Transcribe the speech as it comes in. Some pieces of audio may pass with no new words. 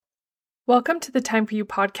Welcome to the Time for You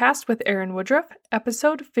podcast with Erin Woodruff,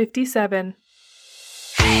 episode 57.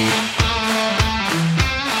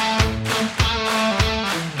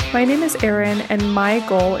 My name is Erin, and my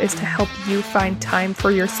goal is to help you find time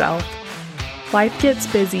for yourself. Life gets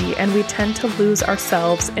busy, and we tend to lose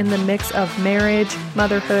ourselves in the mix of marriage,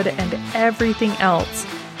 motherhood, and everything else.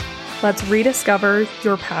 Let's rediscover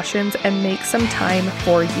your passions and make some time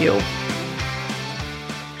for you.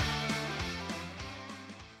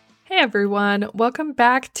 Hey everyone, welcome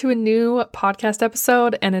back to a new podcast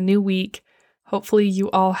episode and a new week. Hopefully you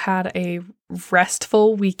all had a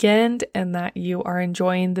restful weekend and that you are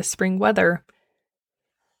enjoying the spring weather.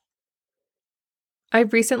 I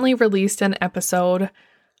recently released an episode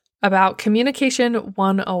about Communication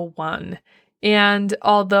 101. And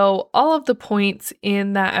although all of the points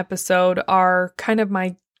in that episode are kind of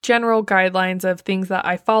my general guidelines of things that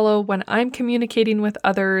I follow when I'm communicating with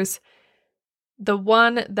others, the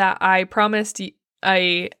one that I promised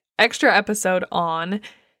an extra episode on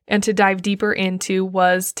and to dive deeper into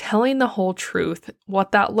was telling the whole truth,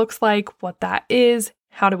 what that looks like, what that is,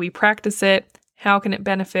 how do we practice it, how can it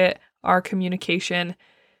benefit our communication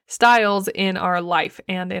styles in our life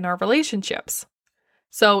and in our relationships.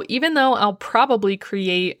 So even though I'll probably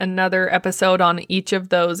create another episode on each of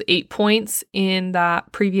those 8 points in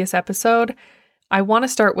that previous episode, I want to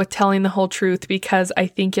start with telling the whole truth because I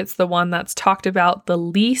think it's the one that's talked about the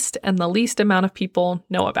least and the least amount of people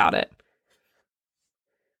know about it.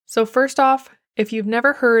 So first off, if you've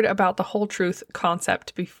never heard about the whole truth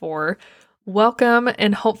concept before, welcome,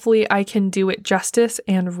 and hopefully I can do it justice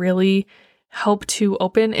and really help to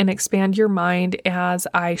open and expand your mind as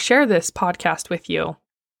I share this podcast with you.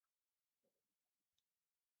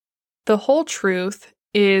 The whole truth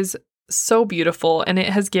is so beautiful, and it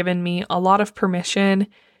has given me a lot of permission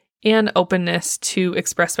and openness to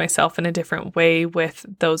express myself in a different way with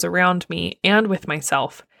those around me and with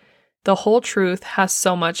myself. The whole truth has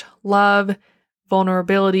so much love,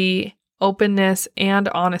 vulnerability, openness, and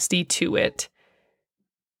honesty to it.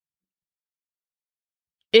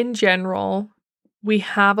 In general, we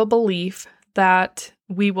have a belief that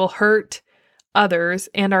we will hurt others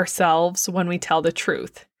and ourselves when we tell the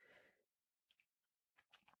truth.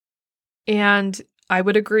 And I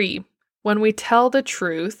would agree. When we tell the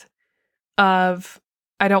truth of,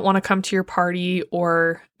 I don't want to come to your party,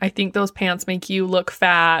 or I think those pants make you look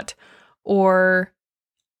fat, or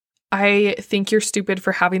I think you're stupid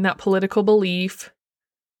for having that political belief,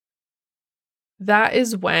 that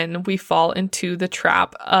is when we fall into the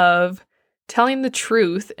trap of telling the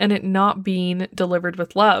truth and it not being delivered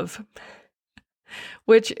with love,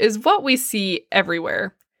 which is what we see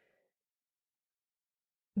everywhere.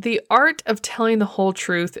 The art of telling the whole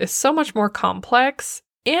truth is so much more complex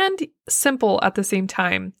and simple at the same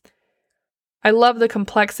time. I love the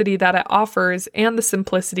complexity that it offers and the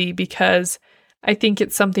simplicity because I think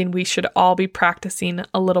it's something we should all be practicing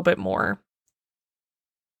a little bit more.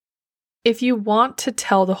 If you want to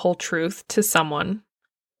tell the whole truth to someone,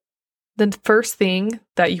 the first thing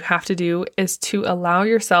that you have to do is to allow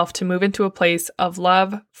yourself to move into a place of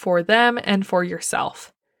love for them and for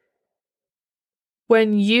yourself.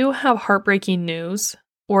 When you have heartbreaking news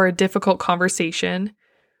or a difficult conversation,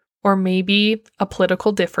 or maybe a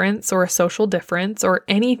political difference or a social difference or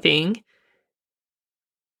anything,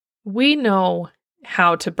 we know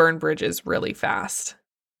how to burn bridges really fast.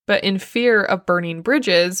 But in fear of burning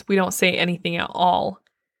bridges, we don't say anything at all,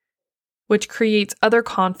 which creates other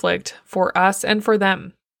conflict for us and for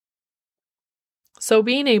them. So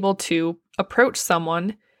being able to approach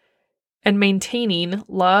someone and maintaining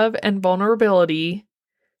love and vulnerability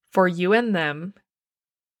for you and them,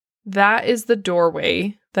 that is the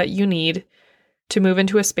doorway that you need to move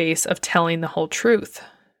into a space of telling the whole truth.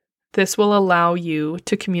 This will allow you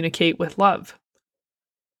to communicate with love.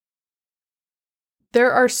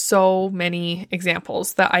 There are so many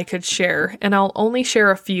examples that I could share, and I'll only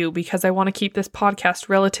share a few because I want to keep this podcast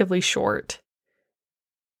relatively short.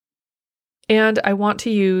 And I want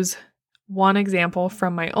to use one example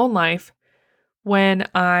from my own life when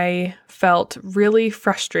I felt really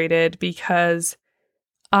frustrated because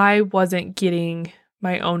I wasn't getting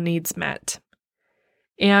my own needs met.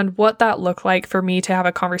 And what that looked like for me to have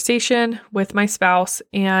a conversation with my spouse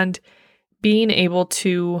and being able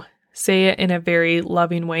to say it in a very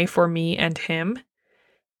loving way for me and him.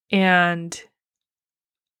 And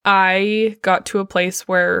I got to a place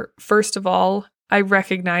where, first of all, I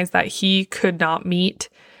recognized that he could not meet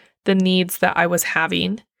the needs that I was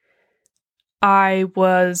having. I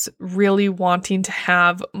was really wanting to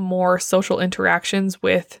have more social interactions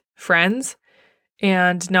with friends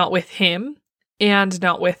and not with him and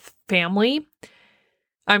not with family.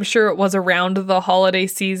 I'm sure it was around the holiday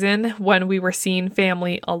season when we were seeing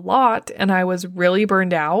family a lot and I was really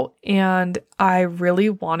burned out and I really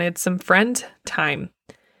wanted some friend time.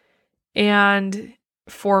 And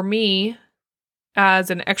for me, as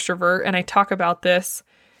an extrovert, and I talk about this,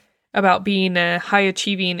 about being a high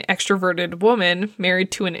achieving extroverted woman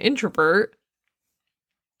married to an introvert.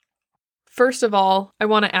 First of all, I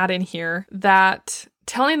want to add in here that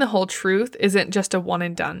telling the whole truth isn't just a one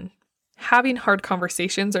and done. Having hard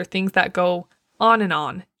conversations are things that go on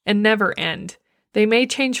and never end. They may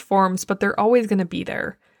change forms, but they're always going to be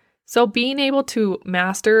there. So being able to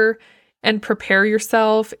master and prepare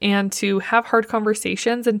yourself and to have hard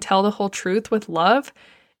conversations and tell the whole truth with love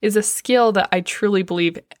is a skill that I truly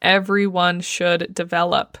believe everyone should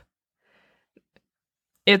develop.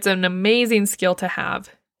 It's an amazing skill to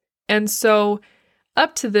have. And so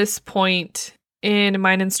up to this point in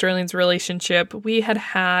mine and Sterling's relationship, we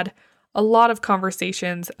had a lot of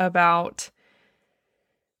conversations about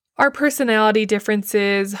our personality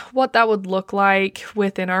differences, what that would look like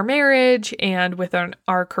within our marriage and within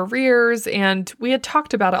our careers, and we had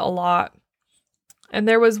talked about it a lot. And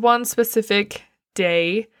there was one specific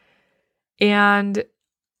day, and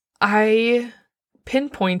I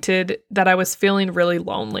pinpointed that I was feeling really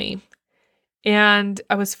lonely, and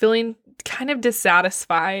I was feeling kind of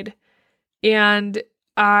dissatisfied, and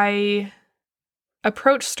I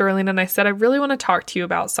approached Sterling and I said, I really want to talk to you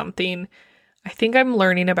about something. I think I'm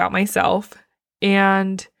learning about myself.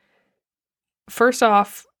 And first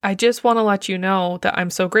off, I just want to let you know that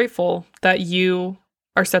I'm so grateful that you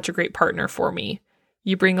are such a great partner for me.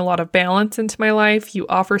 You bring a lot of balance into my life. You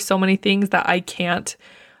offer so many things that I can't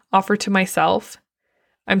offer to myself.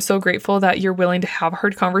 I'm so grateful that you're willing to have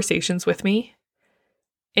hard conversations with me.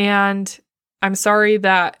 And I'm sorry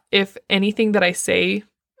that if anything that I say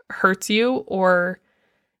hurts you or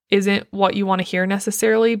isn't what you want to hear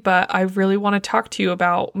necessarily, but I really want to talk to you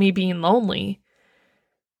about me being lonely.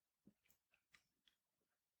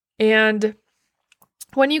 And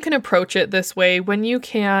when you can approach it this way, when you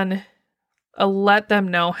can let them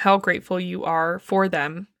know how grateful you are for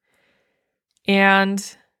them,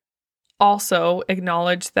 and also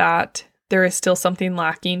acknowledge that there is still something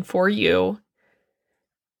lacking for you,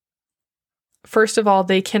 first of all,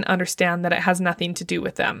 they can understand that it has nothing to do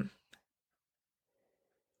with them.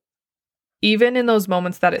 Even in those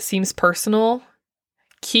moments that it seems personal,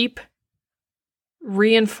 keep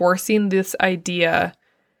reinforcing this idea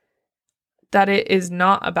that it is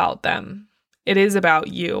not about them. It is about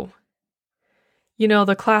you. You know,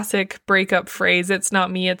 the classic breakup phrase, it's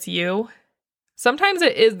not me, it's you. Sometimes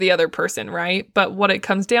it is the other person, right? But what it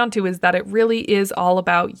comes down to is that it really is all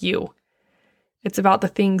about you. It's about the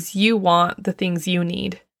things you want, the things you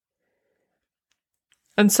need.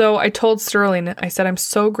 And so I told Sterling, I said, I'm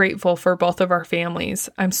so grateful for both of our families.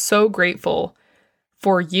 I'm so grateful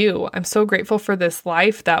for you. I'm so grateful for this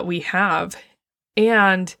life that we have.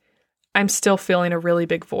 And I'm still feeling a really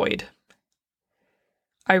big void.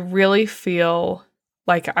 I really feel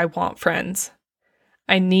like I want friends.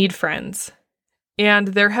 I need friends. And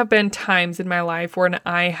there have been times in my life when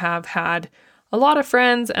I have had a lot of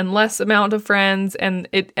friends and less amount of friends, and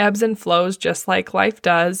it ebbs and flows just like life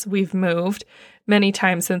does. We've moved many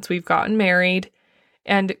times since we've gotten married,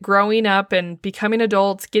 and growing up and becoming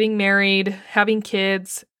adults, getting married, having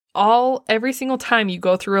kids, every single time you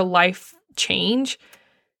go through a life change,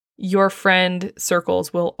 your friend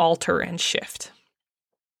circles will alter and shift.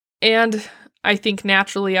 And I think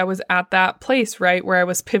naturally I was at that place, right, where I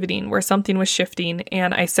was pivoting, where something was shifting,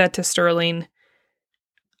 and I said to Sterling,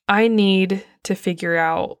 I need to figure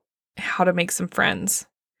out how to make some friends,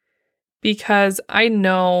 because I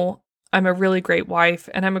know I'm a really great wife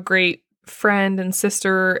and I'm a great friend and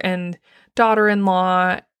sister and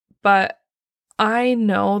daughter-in-law, but I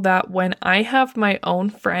know that when I have my own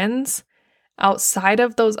friends outside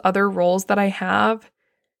of those other roles that I have,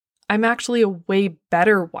 I'm actually a way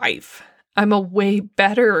better wife. I'm a way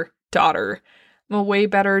better daughter. I'm a way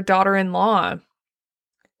better daughter-in-law.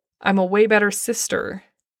 I'm a way better sister.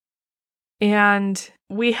 And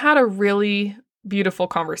we had a really beautiful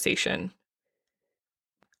conversation.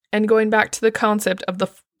 And going back to the concept of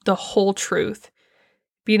the whole truth,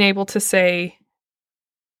 being able to say,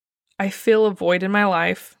 I feel a void in my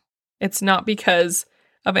life. It's not because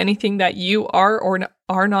of anything that you are or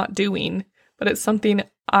are not doing, but it's something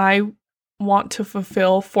I want to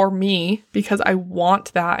fulfill for me because I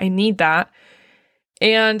want that. I need that.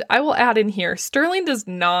 And I will add in here, Sterling does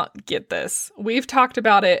not get this. We've talked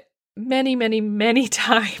about it many, many, many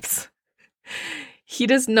times. He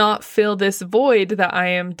does not fill this void that I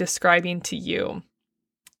am describing to you.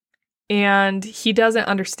 And he doesn't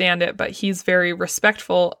understand it, but he's very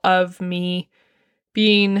respectful of me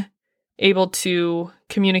being able to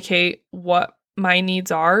communicate what my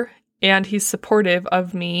needs are. And he's supportive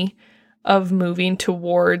of me of moving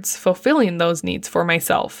towards fulfilling those needs for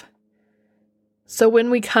myself. So when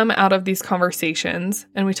we come out of these conversations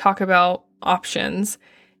and we talk about options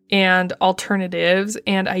and alternatives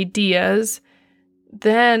and ideas,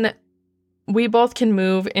 then we both can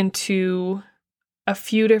move into a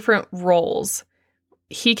few different roles.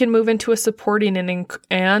 He can move into a supporting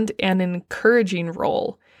and an encouraging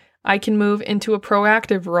role. I can move into a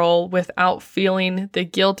proactive role without feeling the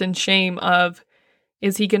guilt and shame of,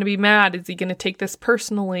 is he going to be mad? Is he going to take this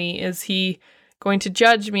personally? Is he going to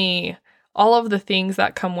judge me? All of the things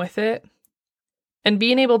that come with it. And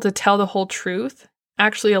being able to tell the whole truth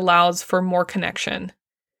actually allows for more connection.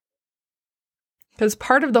 Because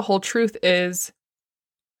part of the whole truth is,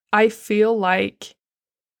 I feel like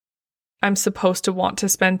I'm supposed to want to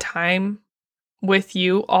spend time with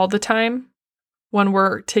you all the time when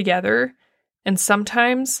we're together. And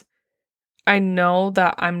sometimes I know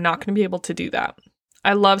that I'm not going to be able to do that.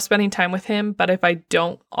 I love spending time with him, but if I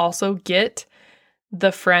don't also get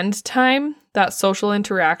the friend time, that social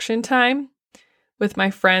interaction time with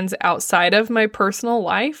my friends outside of my personal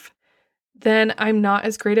life, then I'm not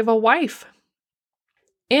as great of a wife.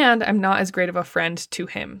 And I'm not as great of a friend to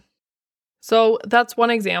him. So that's one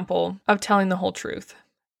example of telling the whole truth.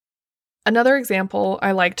 Another example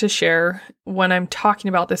I like to share when I'm talking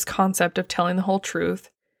about this concept of telling the whole truth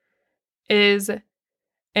is,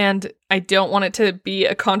 and I don't want it to be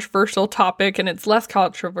a controversial topic, and it's less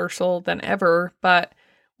controversial than ever, but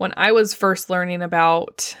when I was first learning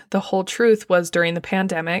about the whole truth was during the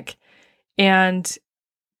pandemic and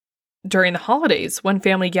during the holidays when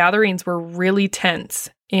family gatherings were really tense,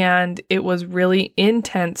 and it was really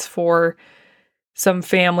intense for some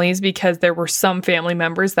families because there were some family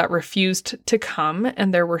members that refused to come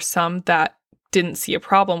and there were some that didn't see a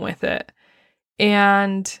problem with it.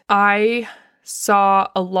 And I saw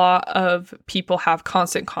a lot of people have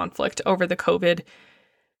constant conflict over the COVID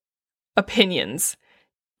opinions.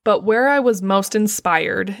 But where I was most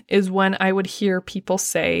inspired is when I would hear people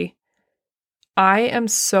say, I am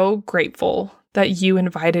so grateful that you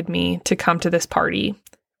invited me to come to this party,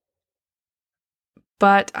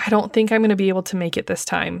 but I don't think I'm going to be able to make it this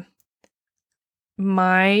time.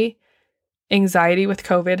 My anxiety with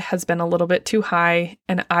COVID has been a little bit too high,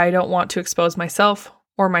 and I don't want to expose myself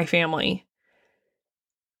or my family.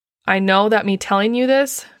 I know that me telling you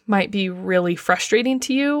this might be really frustrating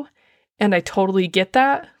to you, and I totally get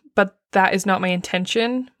that, but that is not my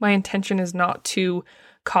intention. My intention is not to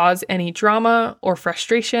cause any drama or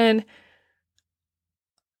frustration.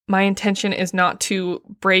 My intention is not to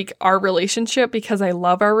break our relationship because I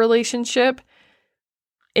love our relationship.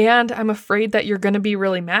 And I'm afraid that you're going to be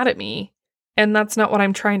really mad at me. And that's not what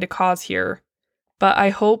I'm trying to cause here. But I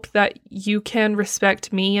hope that you can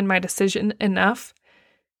respect me and my decision enough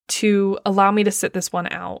to allow me to sit this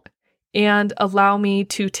one out and allow me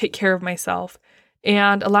to take care of myself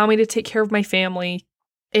and allow me to take care of my family.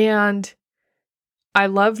 And I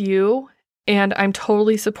love you and I'm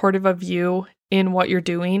totally supportive of you in what you're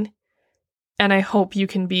doing. And I hope you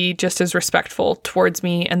can be just as respectful towards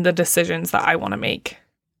me and the decisions that I want to make.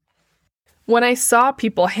 When I saw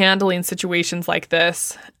people handling situations like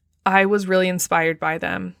this, I was really inspired by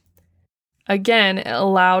them. Again, it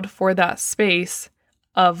allowed for that space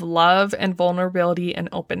of love and vulnerability and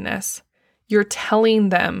openness. You're telling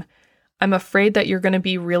them, I'm afraid that you're going to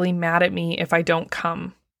be really mad at me if I don't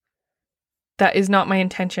come. That is not my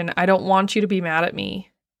intention. I don't want you to be mad at me.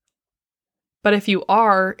 But if you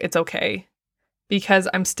are, it's okay. Because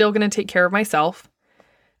I'm still going to take care of myself.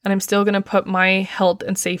 And I'm still going to put my health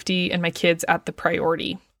and safety and my kids at the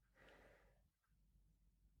priority.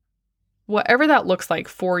 Whatever that looks like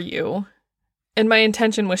for you. And my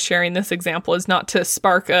intention with sharing this example is not to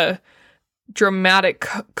spark a dramatic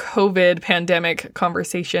COVID pandemic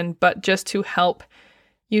conversation, but just to help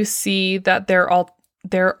you see that there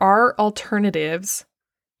are alternatives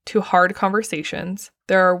to hard conversations.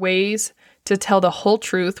 There are ways to tell the whole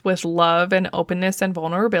truth with love and openness and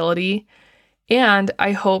vulnerability. And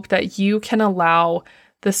I hope that you can allow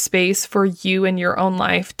the space for you in your own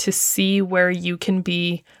life to see where you can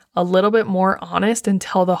be a little bit more honest and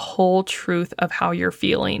tell the whole truth of how you're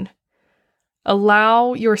feeling.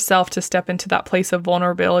 Allow yourself to step into that place of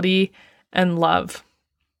vulnerability and love.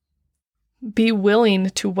 Be willing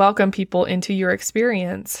to welcome people into your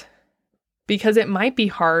experience because it might be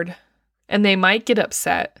hard and they might get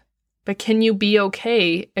upset, but can you be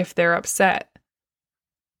okay if they're upset?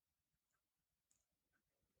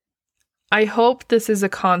 I hope this is a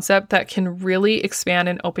concept that can really expand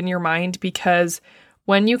and open your mind, because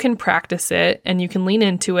when you can practice it and you can lean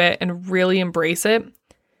into it and really embrace it,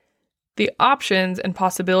 the options and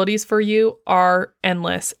possibilities for you are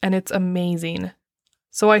endless, and it's amazing.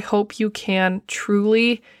 So I hope you can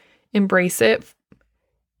truly embrace it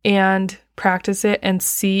and practice it and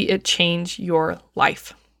see it change your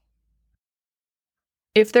life.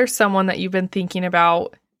 If there's someone that you've been thinking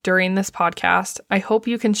about during this podcast, I hope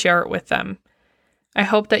you can share it with them. I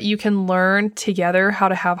hope that you can learn together how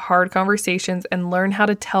to have hard conversations and learn how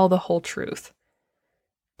to tell the whole truth.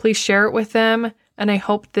 Please share it with them, and I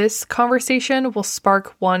hope this conversation will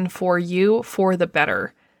spark one for you for the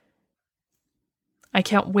better. I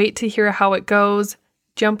can't wait to hear how it goes.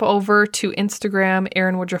 Jump over to Instagram,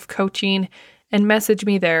 Erin Woodruff Coaching, and message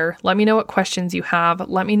me there. Let me know what questions you have.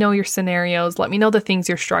 Let me know your scenarios. Let me know the things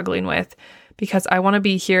you're struggling with, because I want to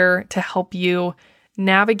be here to help you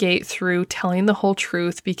navigate through telling the whole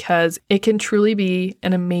truth, because it can truly be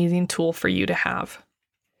an amazing tool for you to have.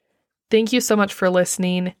 Thank you so much for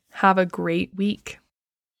listening. Have a great week.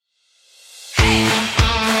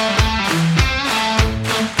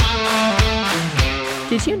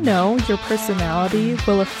 Did you know your personality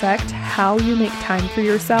will affect how you make time for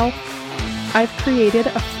yourself? I've created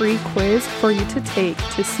a free quiz for you to take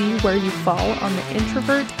to see where you fall on the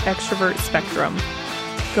introvert-extrovert spectrum.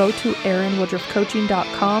 Go to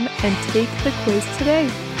erinwoodruffcoaching.com and take the quiz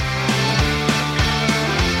today.